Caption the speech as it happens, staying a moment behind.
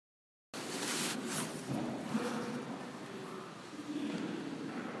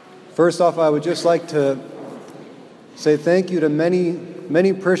First off, I would just like to say thank you to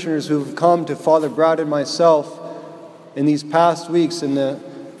many parishioners who have come to Father Brad and myself in these past weeks in the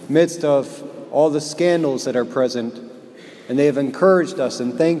midst of all the scandals that are present, and they have encouraged us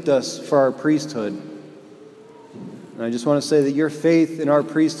and thanked us for our priesthood. And I just want to say that your faith in our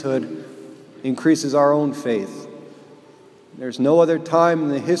priesthood increases our own faith. There's no other time in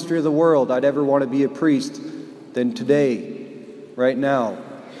the history of the world I'd ever want to be a priest than today, right now.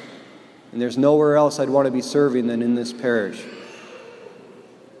 And there's nowhere else I'd want to be serving than in this parish.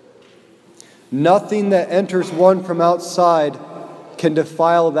 Nothing that enters one from outside can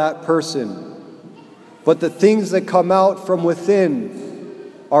defile that person, but the things that come out from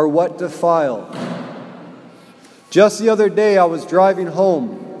within are what defile. Just the other day, I was driving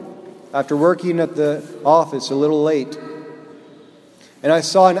home after working at the office a little late, and I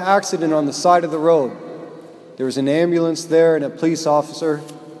saw an accident on the side of the road. There was an ambulance there and a police officer.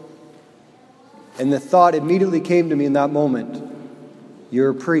 And the thought immediately came to me in that moment, you're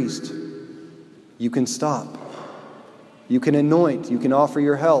a priest. You can stop. You can anoint. You can offer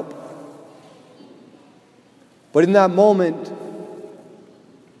your help. But in that moment,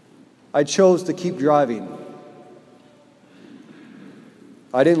 I chose to keep driving.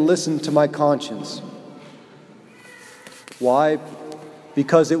 I didn't listen to my conscience. Why?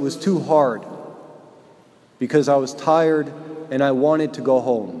 Because it was too hard. Because I was tired and I wanted to go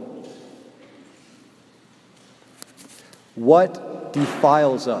home. What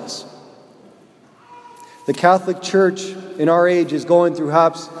defiles us? The Catholic Church in our age is going through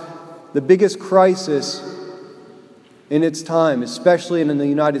perhaps the biggest crisis in its time, especially in the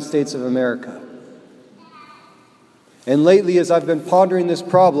United States of America. And lately, as I've been pondering this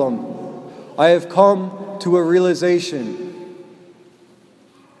problem, I have come to a realization.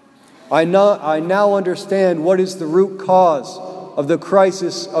 I now understand what is the root cause of the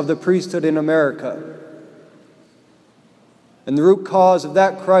crisis of the priesthood in America. And the root cause of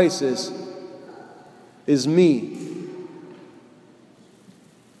that crisis is me.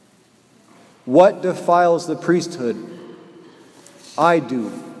 What defiles the priesthood? I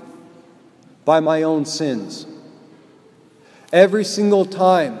do, by my own sins. Every single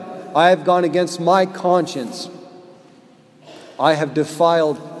time I have gone against my conscience, I have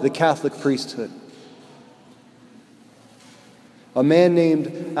defiled the Catholic priesthood. A man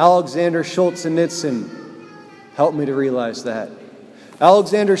named Alexander Solzhenitsyn helped me to realize that.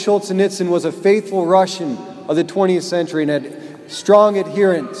 Alexander Solzhenitsyn was a faithful Russian of the 20th century and had strong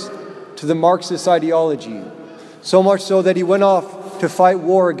adherence to the Marxist ideology. So much so that he went off to fight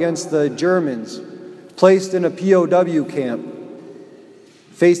war against the Germans, placed in a POW camp,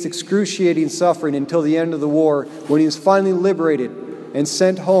 faced excruciating suffering until the end of the war, when he was finally liberated and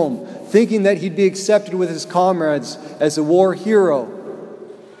sent home, thinking that he'd be accepted with his comrades as a war hero.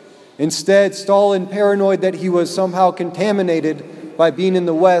 Instead, Stalin, paranoid that he was somehow contaminated by being in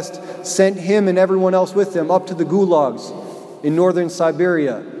the West, sent him and everyone else with him up to the gulags in northern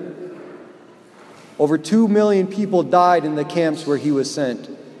Siberia. Over 2 million people died in the camps where he was sent.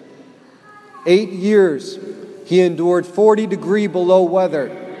 8 years he endured 40-degree below weather,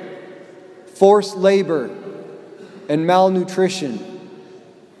 forced labor, and malnutrition.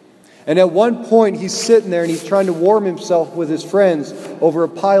 And at one point, he's sitting there and he's trying to warm himself with his friends over a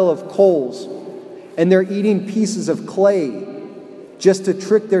pile of coals. And they're eating pieces of clay just to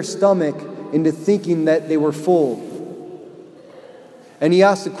trick their stomach into thinking that they were full. And he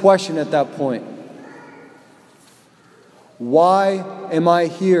asked a question at that point. Why am I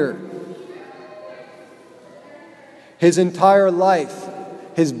here? His entire life,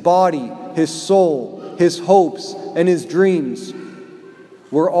 his body, his soul, his hopes, and his dreams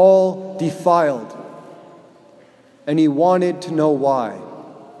were all defiled, and he wanted to know why.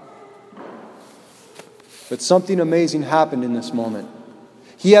 But something amazing happened in this moment.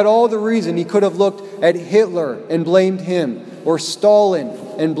 He had all the reason. He could have looked at Hitler and blamed him, or Stalin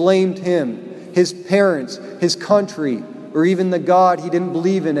and blamed him, his parents, his country, or even the God he didn't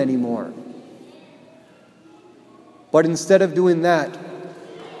believe in anymore. But instead of doing that,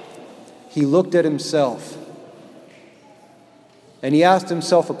 he looked at himself. And he asked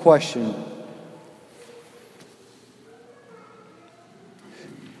himself a question.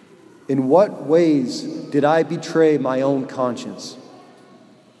 In what ways did I betray my own conscience?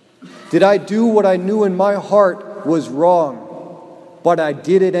 Did I do what I knew in my heart was wrong, but I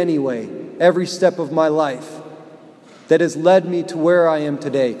did it anyway, every step of my life, that has led me to where I am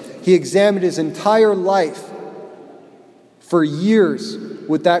today? He examined his entire life for years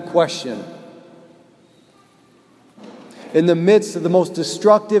with that question. In the midst of the most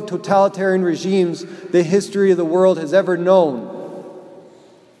destructive totalitarian regimes the history of the world has ever known,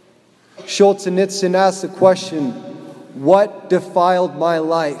 Solzhenitsyn asked the question, what defiled my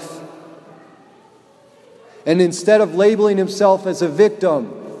life? And instead of labeling himself as a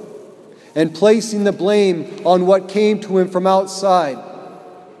victim and placing the blame on what came to him from outside,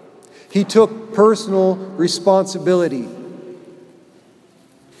 he took personal responsibility.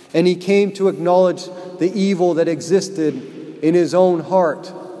 And he came to acknowledge the evil that existed in his own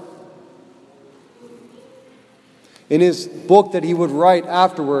heart. In his book that he would write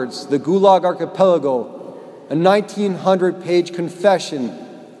afterwards, The Gulag Archipelago, a 1900-page confession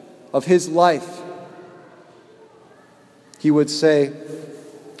of his life, he would say,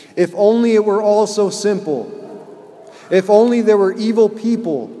 if only it were all so simple. If only there were evil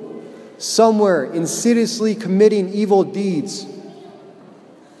people somewhere insidiously committing evil deeds,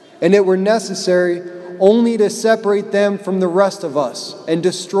 and it were necessary only to separate them from the rest of us and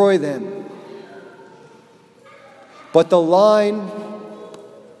destroy them. But the line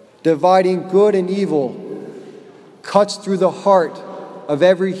dividing good and evil cuts through the heart of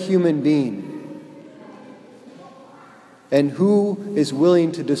every human being. And who is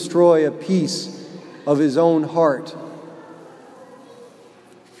willing to destroy a piece of his own heart?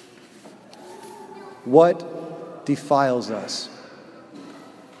 What defiles us?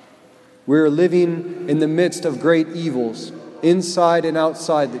 We're living in the midst of great evils, inside and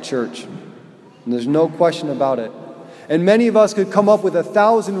outside the church. And there's no question about it. And many of us could come up with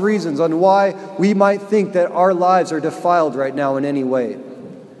 1,000 reasons on why we might think that our lives are defiled right now in any way.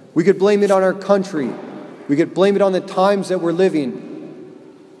 We could blame it on our country. We could blame it on the times that we're living.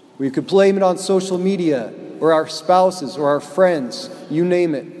 We could blame it on social media or our spouses or our friends, you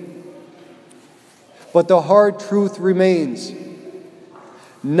name it. But the hard truth remains.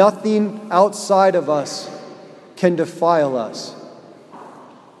 Nothing outside of us can defile us.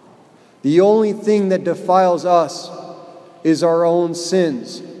 The only thing that defiles us is our own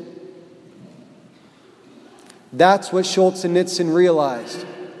sins. That's what Solzhenitsyn realized.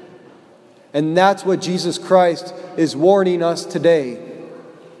 And that's what Jesus Christ is warning us today.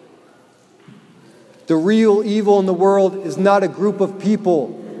 The real evil in the world is not a group of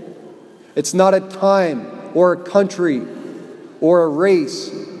people. It's not a time or a country or a race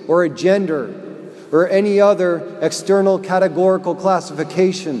or a gender or any other external categorical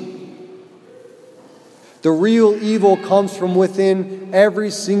classification. The real evil comes from within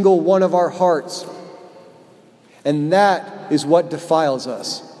every single one of our hearts. And that is what defiles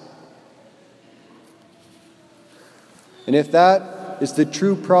us. And if that is the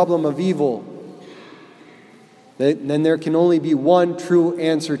true problem of evil, then there can only be one true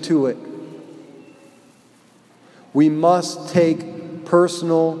answer to it. We must take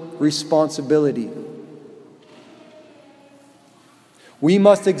personal responsibility. We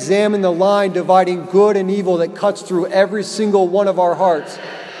must examine the line dividing good and evil that cuts through every single one of our hearts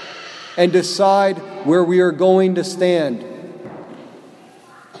and decide where we are going to stand.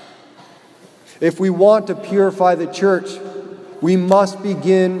 If we want to purify the church, we must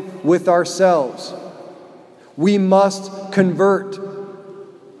begin with ourselves. We must convert.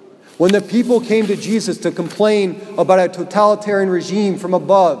 When the people came to Jesus to complain about a totalitarian regime from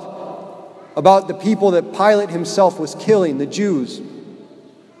above, about the people that Pilate himself was killing, the Jews,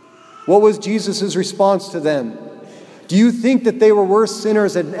 what was Jesus' response to them? Do you think that they were worse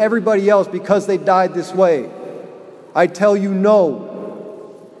sinners than everybody else because they died this way? I tell you no.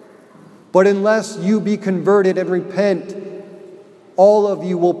 But unless you be converted and repent, all of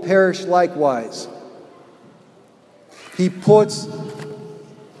you will perish likewise. He puts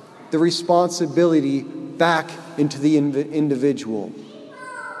the responsibility back into the individual.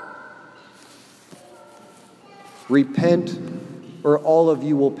 Repent, or all of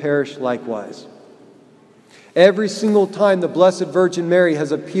you will perish likewise. Every single time the Blessed Virgin Mary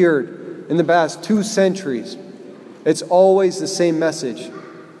has appeared in the past 2 centuries, it's always the same message.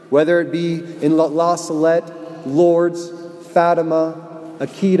 Whether it be in La Salette, Lourdes, Fatima,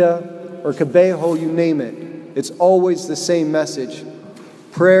 Akita, or Cabejo, you name it. It's always the same message.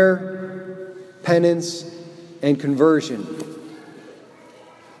 Prayer, penance, and conversion.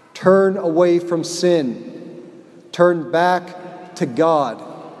 Turn away from sin. Turn back to God.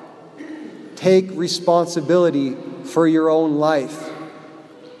 Take responsibility for your own life.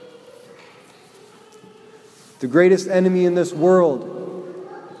 The greatest enemy in this world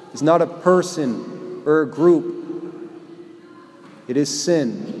is not a person or a group. It is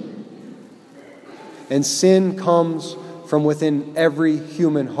sin. And sin comes from within every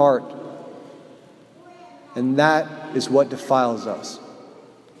human heart. And that is what defiles us.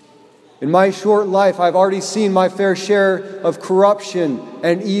 In my short life, I've already seen my fair share of corruption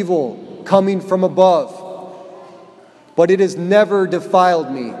and evil coming from above. But it has never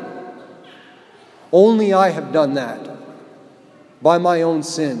defiled me. Only I have done that by my own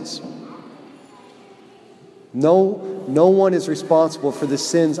sins. No one is responsible for the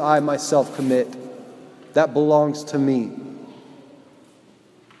sins I myself commit. That belongs to me.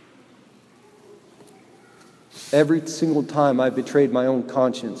 Every single time I betrayed my own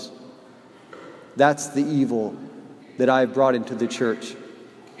conscience, that's the evil that I have brought into the church.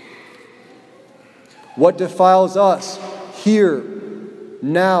 What defiles us here,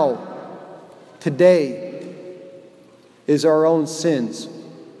 now, today, is our own sins.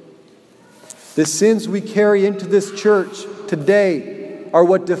 The sins we carry into this church today are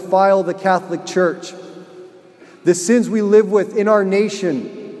what defile the Catholic Church. The sins we live with in our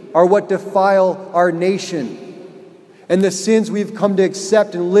nation are what defile our nation. And the sins we've come to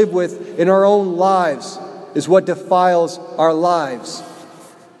accept and live with in our own lives is what defiles our lives.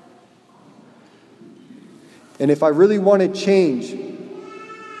 And if I really want to change,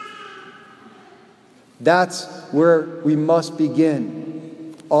 that's where we must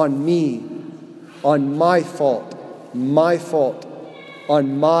begin. On me, on my fault,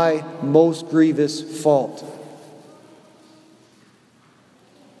 on my most grievous fault.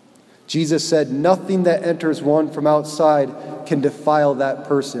 Jesus said, nothing that enters one from outside can defile that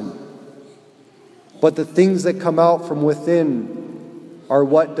person. But the things that come out from within are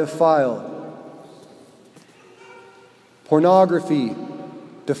what defile. Pornography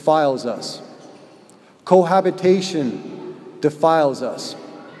defiles us. Cohabitation defiles us.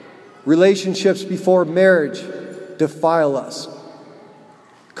 Relationships before marriage defile us.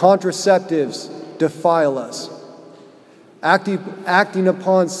 Contraceptives defile us. Acting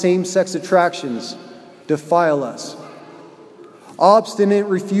upon same-sex attractions defile us. Obstinate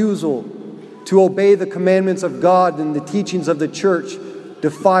refusal to obey the commandments of God and the teachings of the church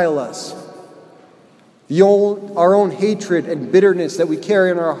defile us. Our own hatred and bitterness that we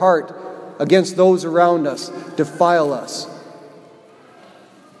carry in our heart against those around us defile us.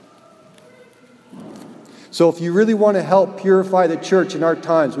 So if you really want to help purify the church in our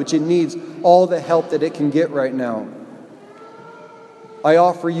times, which it needs all the help that it can get right now, I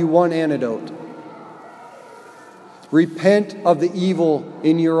offer you one antidote. Repent of the evil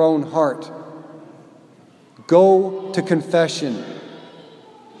in your own heart. Go to confession.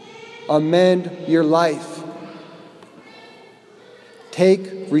 Amend your life.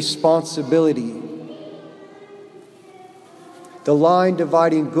 Take responsibility. The line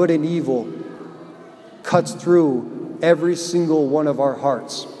dividing good and evil cuts through every single one of our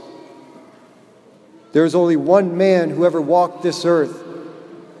hearts. There's only one man who ever walked this earth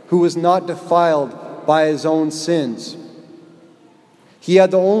who was not defiled by his own sins. He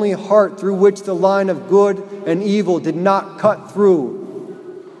had the only heart through which the line of good and evil did not cut through.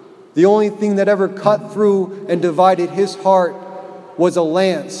 The only thing that ever cut through and divided his heart was a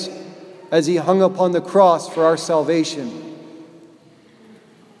lance as he hung upon the cross for our salvation.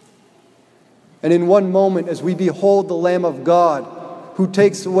 And in one moment, as we behold the Lamb of God who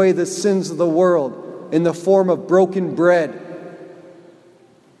takes away the sins of the world in the form of broken bread,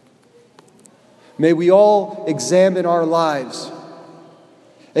 may we all examine our lives,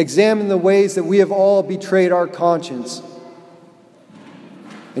 examine the ways that we have all betrayed our conscience.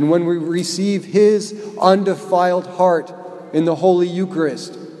 And when we receive His undefiled heart in the Holy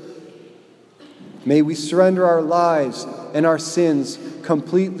Eucharist, may we surrender our lives and our sins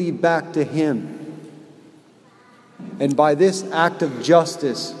completely back to Him. And by this act of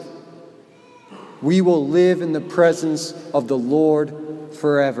justice, we will live in the presence of the Lord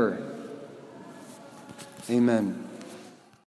forever. Amen.